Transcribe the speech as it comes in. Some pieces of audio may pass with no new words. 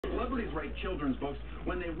Celebrities write children's books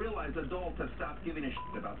when they realize adults have stopped giving a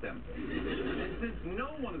shit about them. And since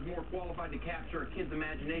no one is more qualified to capture a kid's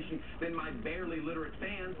imagination than my barely literate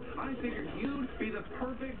fans, I figured you'd be the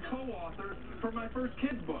perfect co-author for my first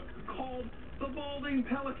kid's book, called The Balding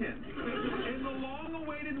Pelican, and the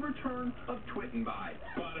long-awaited return of Twittenby.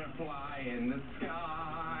 Butterfly in the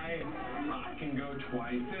sky, I can go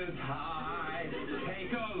twice as high.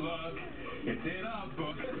 Take a look, it's in a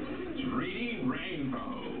book, it's reading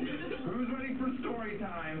rainbow. Who's ready for story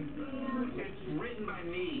time? It's written by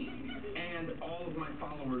me and all of my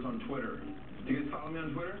followers on Twitter. Do you guys follow me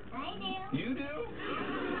on Twitter? I do. You do?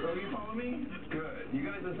 Oh, you follow me? Good. You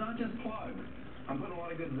guys, it's not just plugs. I'm putting a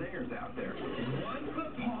lot of good zingers out there. Once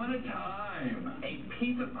upon a time, a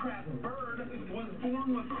piece of crap bird was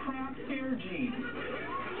born with crap air genes.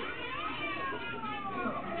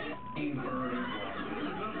 Bird.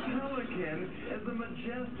 The pelican is a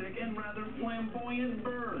majestic and rather flamboyant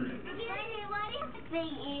bird. Daddy, why do you have big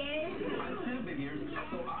ears? I don't have big ears,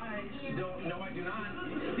 so I don't. No, I do not.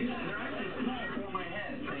 They're actually small for my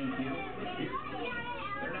head. Thank you.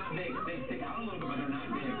 They're not big. They stick out a little bit, but they're not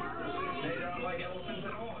big. They don't like elephants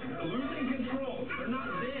at all. Losing control. They're not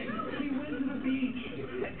big. He went to the beach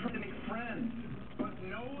and tried to make friends, but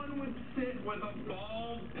no one would sit with a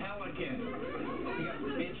bald pelican. He got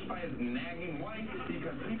bitched by his nagging wife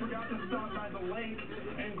because he forgot to stop by the lake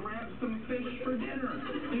and grab some fish for dinner.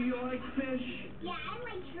 Do you like fish? Yeah, I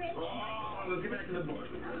like shrimp. Oh, let's get back to the book.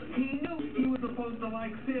 He knew he was supposed to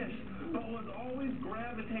like fish, but was always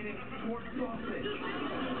gravitating toward sausage.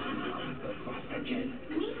 Sausages.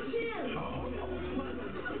 Me too. Oh,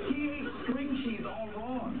 he ate string cheese all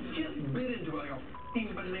wrong. Just bit into it like a f***ing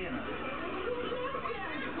banana.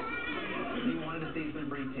 He wanted to see some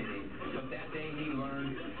free titties, but that day he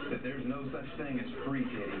learned that there's no such thing as free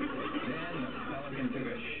titties. Then the pelican took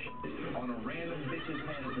a shit on a random bitch's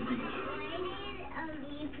head at the beach. Why did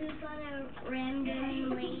you poop on a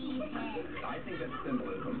random lady's head? I think that's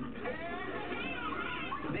symbolism.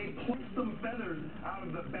 They plucked some feathers out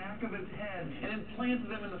of the back of his head and implanted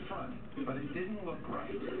them in the front, but it didn't look right.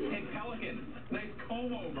 Hey, pelican, nice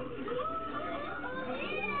comb over.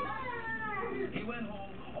 He went home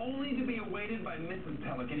only to be awaited by Mrs.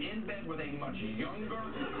 Pelican in bed with a much younger,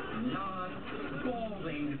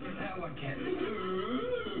 non-balding pelican.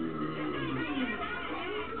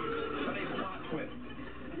 But a plot twist.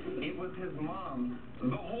 It was his mom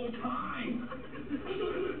the whole time.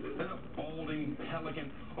 And the balding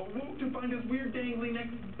pelican awoke to find his weird dangly neck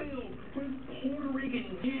filled with Puerto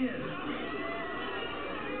Rican jizz.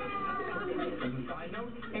 As a side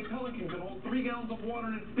note, a pelican could hold 3 gallons of water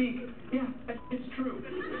in its beak. Yeah, it's true.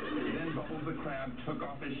 Then Bubbles the crab took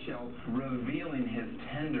off his shell, revealing his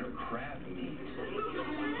tender crab meat.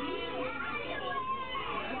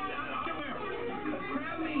 That's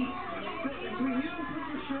crab meat. Will you put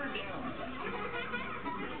your shirt down?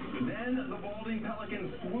 Then the balding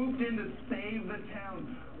pelican swooped in to save the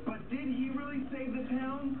town. But did he really save the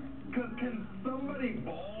town? Because can somebody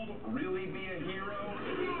bald really be a hero?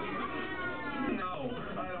 No,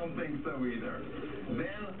 I don't think so either.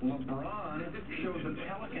 Then LeBron showed the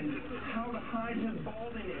pelican how to hide his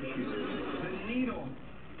balding issue. The needle,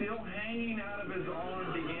 still hanging out of his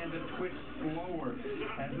arm, began to twitch slower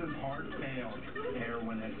as his heart failed.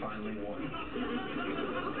 Heroin had finally won.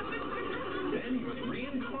 Then he was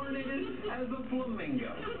reincarnated as a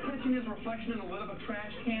flamingo. Catching his reflection in the lid of a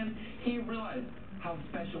trash can, he realized how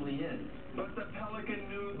special he is. But the pelican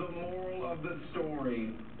knew the moral of the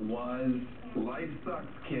story was life sucks,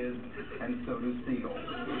 kids, and so do seagulls.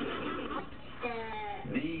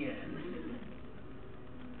 The end.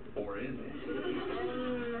 Or is it?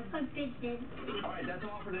 All right, that's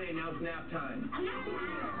all for today. Now it's nap time. I'm not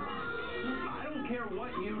tired. I don't care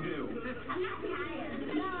what you do. I'm not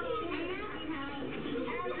tired. No, I'm not tired.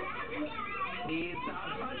 Please stop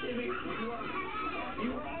touching me. You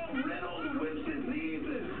are all riddled with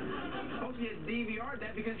diseases. Hope you DVR'd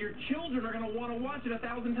that because your children are going to want to watch it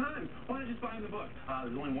 1,000 times. Why not just buy them the book?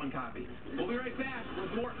 There's only one copy. We'll be right back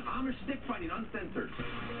with more Amish stick fighting uncensored.